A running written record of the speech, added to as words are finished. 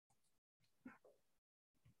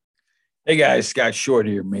Hey guys, Scott Short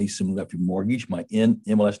here, Mason Leffy Mortgage. My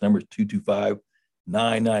NMLS number is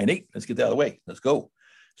 225998. Let's get that out of the way. Let's go.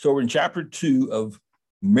 So we're in chapter 2 of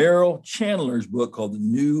Merrill Chandler's book called The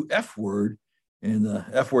New F Word. And the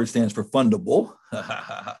F word stands for fundable,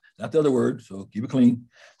 not the other word. So keep it clean.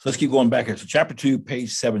 So let's keep going back here. So chapter 2,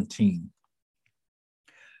 page 17.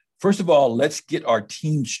 First of all, let's get our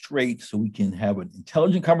team straight so we can have an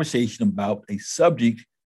intelligent conversation about a subject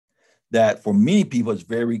that for many people is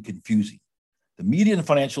very confusing. The media and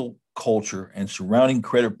financial culture and surrounding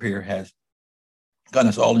credit repair has gotten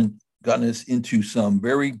us into some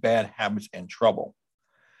very bad habits and trouble.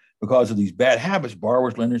 Because of these bad habits,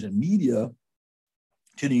 borrowers, lenders, and media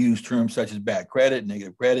tend to use terms such as bad credit,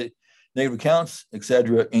 negative accounts,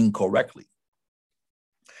 etc., incorrectly.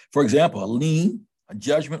 For example, a lien, a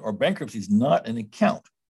judgment, or bankruptcy is not an account,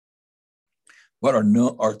 but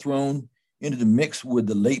are thrown into the mix with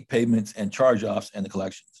the late payments and charge-offs and the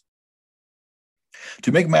collections.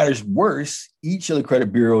 To make matters worse, each of the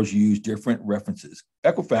credit bureaus use different references.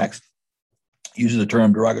 Equifax uses the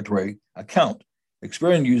term derogatory account.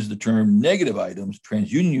 Experian uses the term negative items.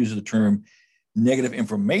 TransUnion uses the term negative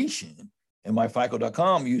information. And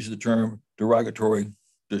myfico.com uses the term derogatory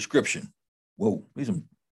description. Whoa, these are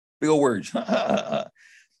big old words. To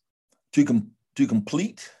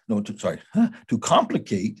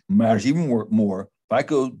complicate matters even more,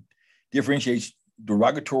 FICO differentiates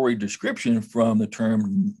derogatory description from the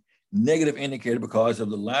term negative indicator because of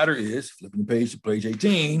the latter is, flipping the page to page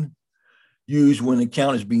 18, used when an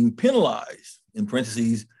account is being penalized, in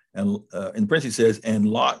parentheses, and in parentheses says, and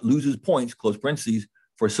lot loses points, close parentheses,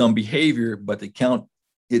 for some behavior, but the account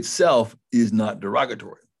itself is not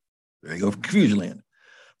derogatory. There you go, confusion land.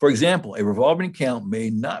 For example, a revolving account may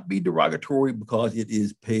not be derogatory because it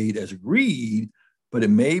is paid as agreed, but it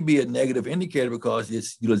may be a negative indicator because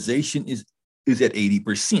its utilization is at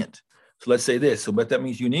 80%. So let's say this. So what that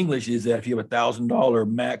means to you in English is that if you have $1,000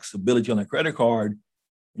 max ability on a credit card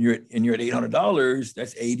and you're at $800,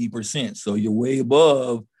 that's 80%. So you're way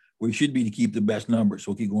above where you should be to keep the best number. So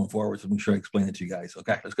we'll keep going forward. So make sure I explain it to you guys.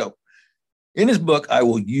 Okay, let's go. In this book, I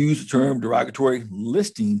will use the term derogatory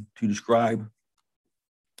listing to describe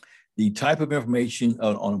the type of information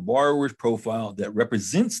on a borrower's profile that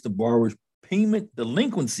represents the borrower's payment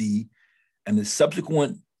delinquency and the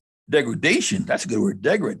subsequent degradation, that's a good word,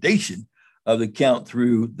 degradation of the account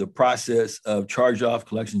through the process of charge-off,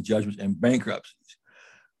 collection, judgments, and bankruptcies.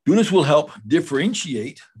 Doing this will help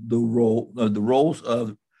differentiate the roles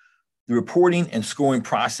of the reporting and scoring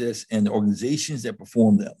process and the organizations that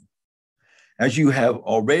perform them. As you have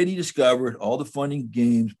already discovered, all the funding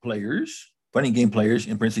game players, in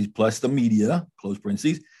parentheses, plus the media, close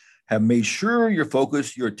parentheses, have made sure you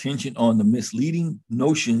focus your attention on the misleading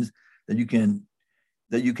notions that you can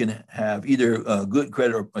have either good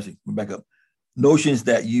credit or, back up, notions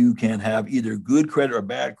that you can have either good credit or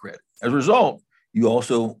bad credit. As a result, you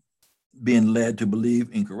also been led to believe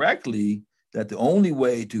incorrectly that the only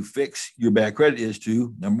way to fix your bad credit is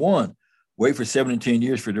to, number one, wait for 7 to 10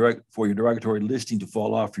 years for your derogatory listing to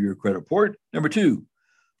fall off for your credit report. Number two,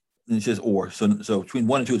 and it says or. So between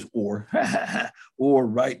 1 and 2 is or. Or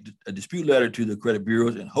write a dispute letter to the credit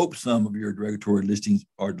bureaus and hope some of your derogatory listings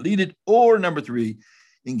are deleted. Or number 3,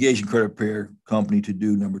 engage in credit repair company to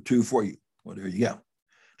do number 2 for you. Well, there you go.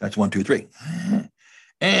 That's 1, 2, 3.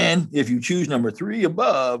 And if you choose number 3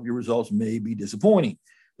 above, your results may be disappointing.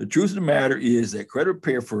 The truth of the matter is that credit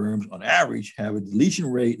repair firms, on average, have a deletion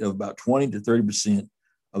rate of about 20 to 30%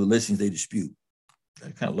 of the listings they dispute.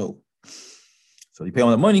 That's kind of low. So you pay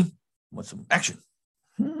all that money, want some action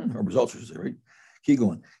or results, right? Keep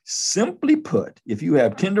going. Simply put, if you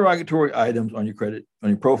have 10 derogatory items on your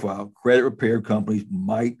profile, credit repair companies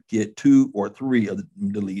might get 2 or 3 of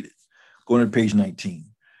them deleted. Going to page 19.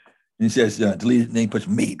 And it says deleted, and then he puts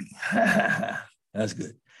maybe. That's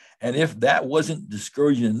good. And if that wasn't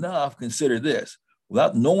discouraging enough, consider this.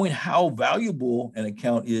 Without knowing how valuable an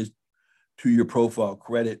account is to your profile,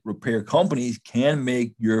 credit repair companies can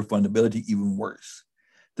make your fundability even worse.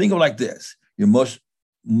 Think of it like this.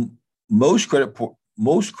 Most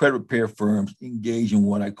credit repair firms engage in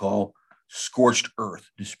what I call scorched earth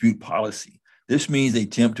dispute policy. This means they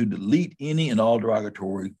attempt to delete any and all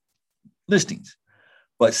derogatory listings.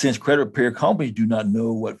 But since credit repair companies do not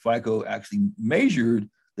know what FICO actually measured,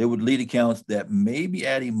 they would delete accounts that may be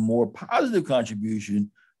adding more positive contribution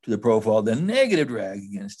to the profile than negative drag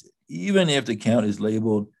against it, even if the account is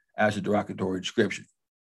labeled as a derogatory description.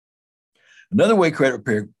 Another way credit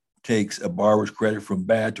repair takes a borrower's credit from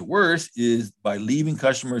bad to worse is by leaving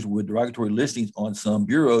customers with derogatory listings on some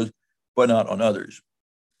bureaus, but not on others.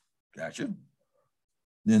 Gotcha.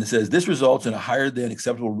 Then it says this results in a higher than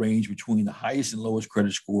acceptable range between the highest and lowest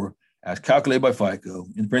credit score as calculated by FICO,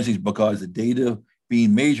 in parentheses, because the data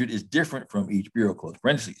being measured is different from each bureau, close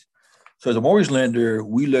parentheses. So as a mortgage lender,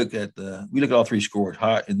 we look at all three scores,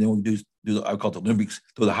 high, and then we do I call it the Olympics,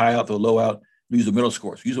 throw the high out, throw the low out, use the middle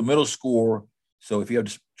score. So use a middle score. So if you have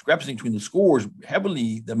discrepancy between the scores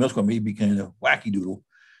heavily, the middle score may be kind of wacky doodle.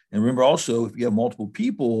 And remember also, if you have multiple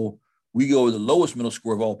people, we go with the lowest middle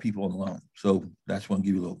score of all people on the loan. So that's one to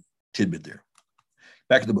give you a little tidbit there.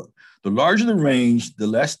 Back to the book. The larger the range, the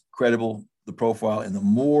less credible the profile, and the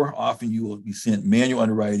more often you will be sent manual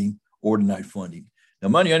underwriting or denied funding. Now,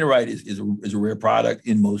 money underwrite is a rare product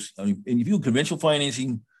in most. And if you do conventional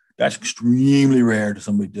financing, that's extremely rare to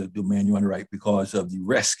somebody to do manual underwrite because of the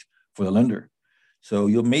risk for the lender. So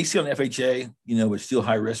you may see on FHA, but still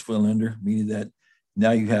high risk for the lender, meaning that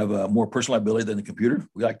now you have more personal liability than the computer.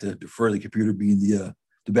 We like to defer the computer being the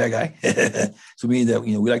bad guy. So meaning that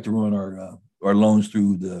we like to run our loans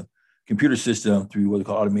through the computer system through what we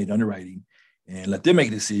call automated underwriting and let them make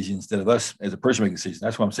a decision instead of us as a person making a decision.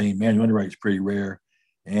 That's why I'm saying manual underwriting is pretty rare.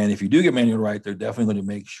 And if you do get manual underwrite, they're definitely going to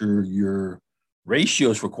make sure your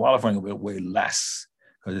ratios for qualifying will be way less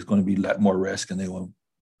because it's going to be a lot more risk and they will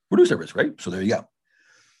reduce that risk, right? So there you go.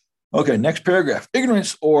 Okay, next paragraph,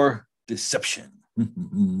 ignorance or deception.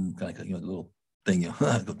 Kind of, the little thing,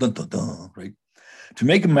 dun, dun, dun, right? To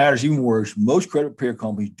make matters even worse, most credit repair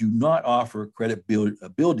companies do not offer credit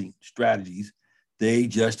building strategies. They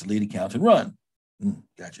just delete accounts and run.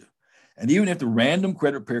 Gotcha. And even if the random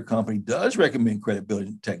credit repair company does recommend credit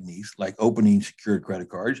building techniques like opening secured credit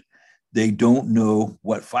cards, they don't know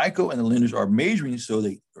what FICO and the lenders are measuring, so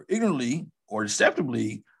they ignorantly or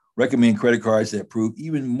deceptively recommend credit cards that prove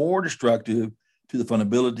even more destructive to the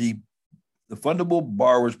fundable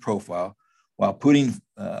borrower's profile while putting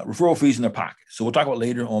referral fees in their pocket. So we'll talk about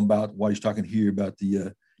later on about what he's talking here about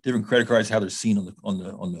the different credit cards, how they're seen on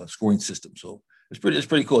the scoring system. So it's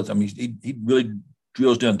pretty cool. I mean, he really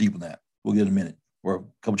drills down deep on that. We'll get in a minute or a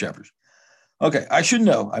couple chapters. Okay, I should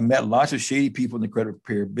know. I met lots of shady people in the credit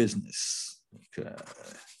repair business. Okay,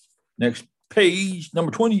 next page,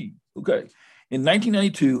 number 20. Okay, in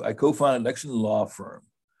 1992, I co-founded Lexington Law Firm,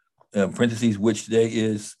 parentheses, which today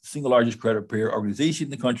is the single largest credit repair organization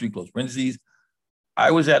in the country, close parentheses.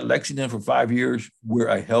 I was at Lexington for 5 years,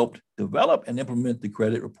 where I helped develop and implement the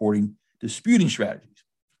credit reporting disputing strategies.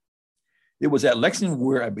 It was at Lexington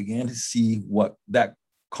where I began to see what that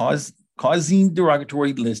causing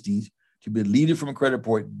derogatory listings to be deleted from a credit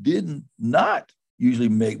report did not usually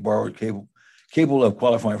make borrowers capable of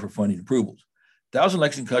qualifying for funding approvals. 1,000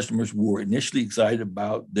 Lexington customers were initially excited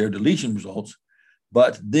about their deletion results,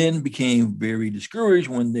 but then became very discouraged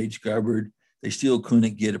when they discovered they still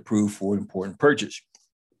couldn't get approved for an important purchase,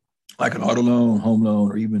 like an auto loan, home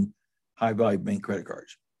loan, or even high-value bank credit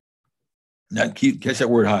cards. Now, catch that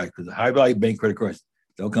word high, because the high-value bank credit cards,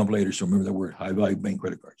 they'll come later, so remember that word, high-value bank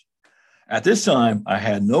credit cards. At this time, I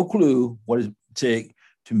had no clue what it would take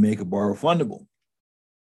to make a borrower fundable,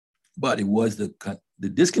 but it was the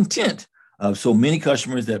discontent of so many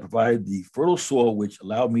customers that provided the fertile soil which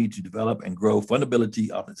allowed me to develop and grow fundability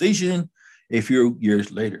optimization a few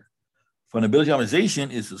years later. Fundability optimization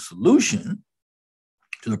is the solution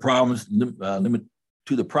to the problems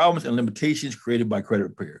and limitations created by credit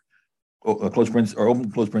repair. Close parentheses or open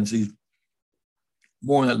close parentheses.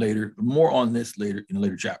 More on this later in a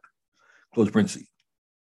later chapter. Close parentheses.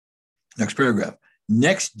 Next paragraph.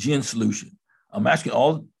 Next gen solution. I'm asking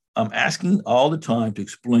all the time to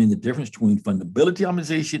explain the difference between fundability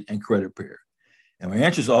optimization and credit repair. And my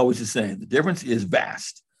answer is always the same. The difference is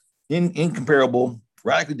vast, incomparable,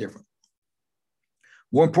 radically different.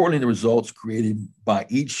 More importantly, the results created by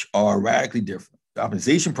each are radically different. The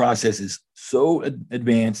optimization process is so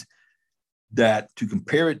advanced that to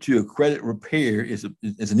compare it to a credit repair is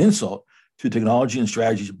an insult to technology and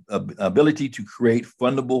strategy's ability to create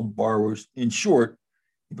fundable borrowers. In short,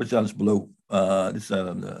 he puts down this below,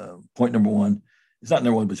 point number one. It's not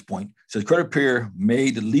number one, but it's point. It says credit repair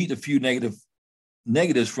may delete a few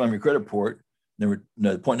negatives from your credit report.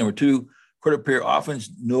 Point number two, credit repair offers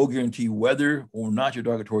no guarantee whether or not your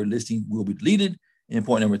derogatory listing will be deleted. And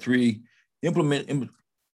point number three, implementation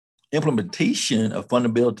of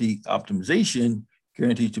fundability optimization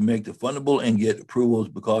guarantees to make the fundable and get approvals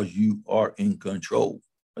because you are in control.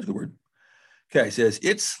 That's a good word. Okay, it says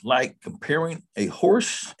it's like comparing a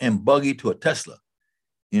horse and buggy to a Tesla.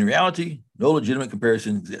 In reality, no legitimate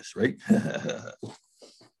comparison exists, right?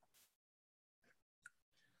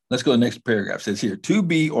 Let's go to the next paragraph. It says here, to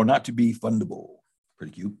be or not to be fundable.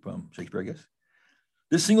 Pretty cute from Shakespeare, I guess.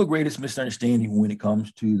 This single greatest misunderstanding when it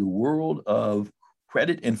comes to the world of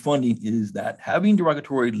credit and funding is that having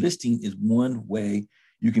derogatory listing is one way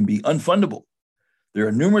you can be unfundable. There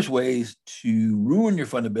are numerous ways to ruin your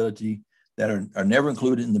fundability that are never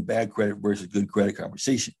included in the bad credit versus good credit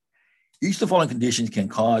conversation. Each of the following conditions can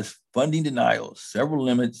cause funding denials.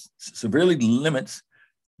 Severely limits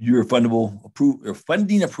your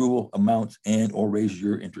funding approval amounts and or raises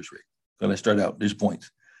your interest rate. So let's start out. There's points.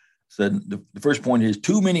 So the first point is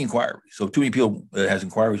too many inquiries. So too many people has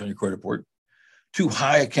inquiries on your credit report. Too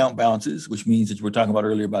high account balances, which means that we're talking about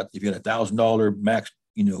earlier about if you had $1,000 max,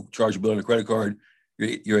 chargeability on a credit card,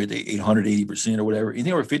 you're at the 880% or whatever.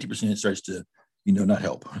 Anything over 50% starts to, not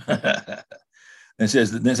help. And it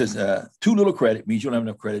says too little credit means you don't have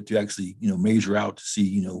enough credit to actually, measure out to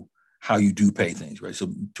see, how you do pay things, right?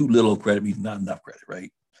 So too little credit means not enough credit,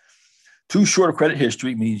 right? Too short of credit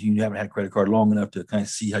history means you haven't had a credit card long enough to kind of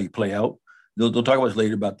see how you play out. They'll talk about this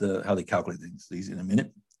later about how they calculate things in a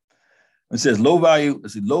minute. It says low value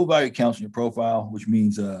accounts in your profile, which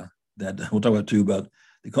means that we'll talk about too about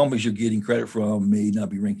the companies you're getting credit from may not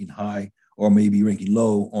be ranking high or may be ranking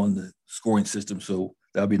low on the scoring system. So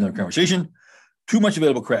that'll be another conversation. Too much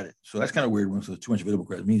available credit. So that's kind of weird one. So too much available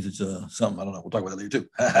credit means it's something, I don't know. We'll talk about that later too.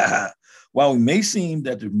 While it may seem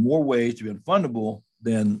that there's more ways to be unfundable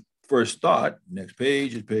than first thought, next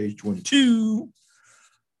page is page 22.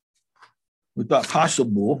 We thought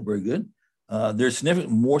possible, very good. There's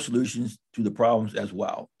significant more solutions to the problems as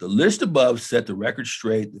well. The list above set the record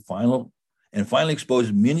straight, finally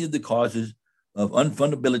exposes many of the causes of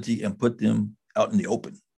unfundability and put them out in the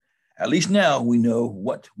open. At least now we know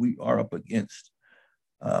what we are up against.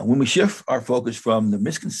 When we shift our focus from the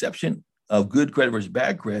misconception of good credit versus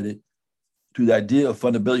bad credit to the idea of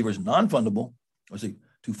fundability versus non-fundable,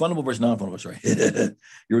 to fundable versus non-fundable, sorry,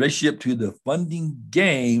 your relationship to the funding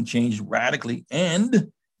game changes radically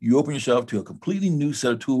and you open yourself to a completely new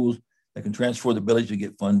set of tools that can transform the ability to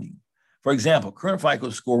get funding. For example, current FICO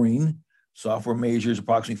scoring software measures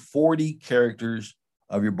approximately 40 characters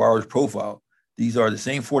of your borrower's profile. These are the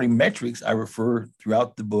same 40 metrics I refer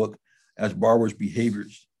throughout the book as borrower's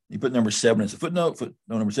behaviors. You put number 7 as a footnote. Footnote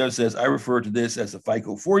number 7 says, I refer to this as the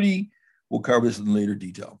FICO 40. We'll cover this in later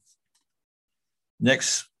detail.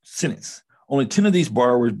 Next sentence. Only 10 of these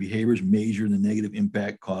borrowers' behaviors measure the negative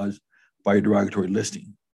impact caused by your derogatory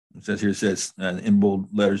listing. It says in bold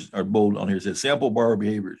letters, or bold on here, it says sample borrower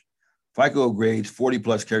behaviors. FICO grades 40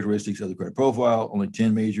 plus characteristics of the credit profile, only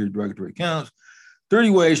 10 major derogatory accounts, 30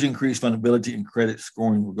 ways to increase fundability and credit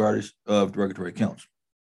scoring regardless of derogatory accounts.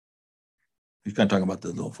 He's kind of talking about the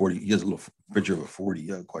little 40. He has a little picture of a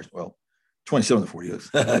 40 question. Well, 27 of the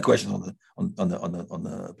 40 questions on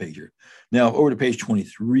the page here. Now over to page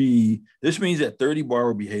 23. This means that 30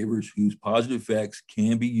 borrower behaviors whose positive effects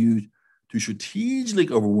can be used to strategically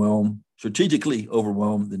overwhelm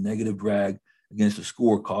the negative drag against the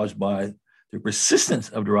score caused by the persistence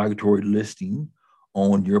of derogatory listing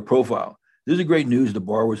on your profile. This is great news to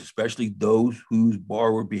borrowers, especially those whose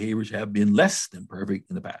borrower behaviors have been less than perfect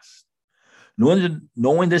in the past.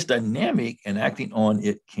 Knowing this dynamic and acting on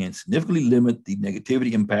it can significantly limit the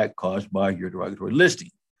negativity impact caused by your derogatory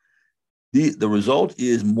listing. The result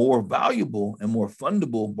is more valuable and more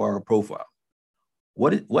fundable borrower profile.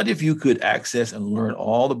 What if you could access and learn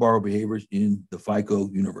all the borrower behaviors in the FICO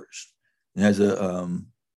universe? It has a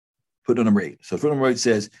footnote number 8. So footnote number 8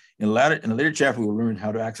 says, in a later chapter, we'll learn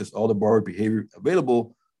how to access all the borrower behavior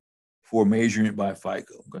available for measurement by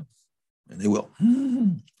FICO. Okay, and they will.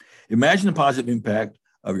 Imagine the positive impact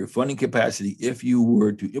of your funding capacity if you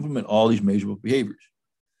were to implement all these measurable behaviors.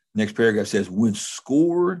 Next paragraph says, when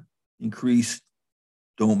score increase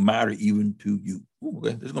don't matter even to you. Ooh,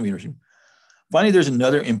 okay, this is going to be interesting. Finally, there's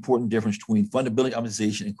another important difference between fundability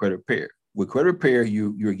optimization and credit repair. With credit repair,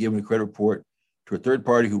 you're given a credit report to a third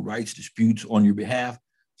party who writes disputes on your behalf.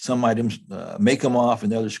 Some items may come off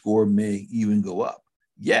and the other score may even go up.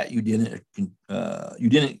 Yet you didn't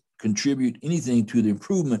contribute anything to the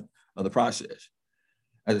improvement of the process.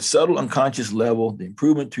 At a subtle unconscious level, the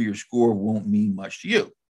improvement to your score won't mean much to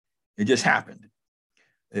you. It just happened.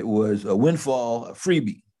 It was a windfall, a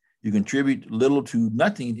freebie. You contribute little to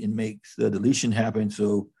nothing and makes the deletion happen,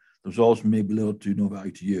 so the results may be little to no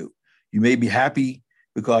value to you. You may be happy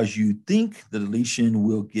because you think the deletion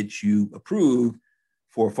will get you approved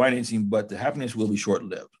for financing, but the happiness will be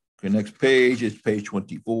short-lived. Okay, next page is page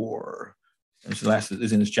 24. And it's the last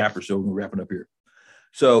is in this chapter, so we're going to wrap it up here.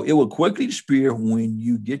 So it will quickly disappear when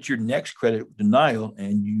you get your next credit denial,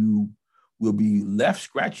 and you will be left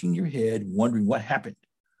scratching your head wondering what happened.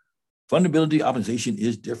 Fundability optimization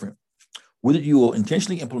is different. With it, you will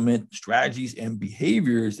intentionally implement strategies and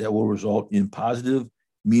behaviors that will result in positive,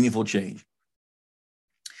 meaningful change.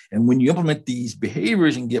 And when you implement these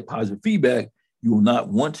behaviors and get positive feedback, you will not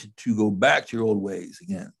want to go back to your old ways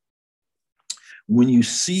again. When you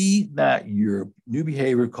see that your new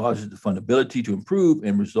behavior causes the fundability to improve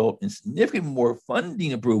and result in significant more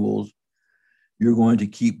funding approvals, you're going to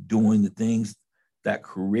keep doing the things that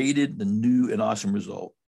created the new and awesome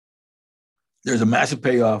result. There's a massive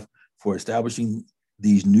payoff for establishing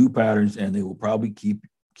these new patterns, and they will probably keep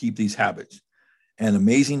these habits and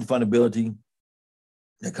amazing fundability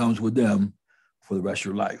that comes with them for the rest of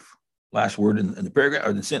your life. Last word in the paragraph or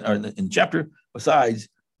in the chapter, besides,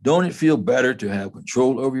 don't it feel better to have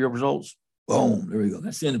control over your results? Boom, there we go.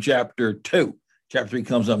 That's the end of chapter 2. Chapter 3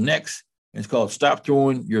 comes up next, and it's called Stop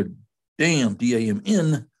Throwing Your Damn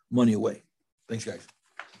DAMN Money Away. Thanks, guys.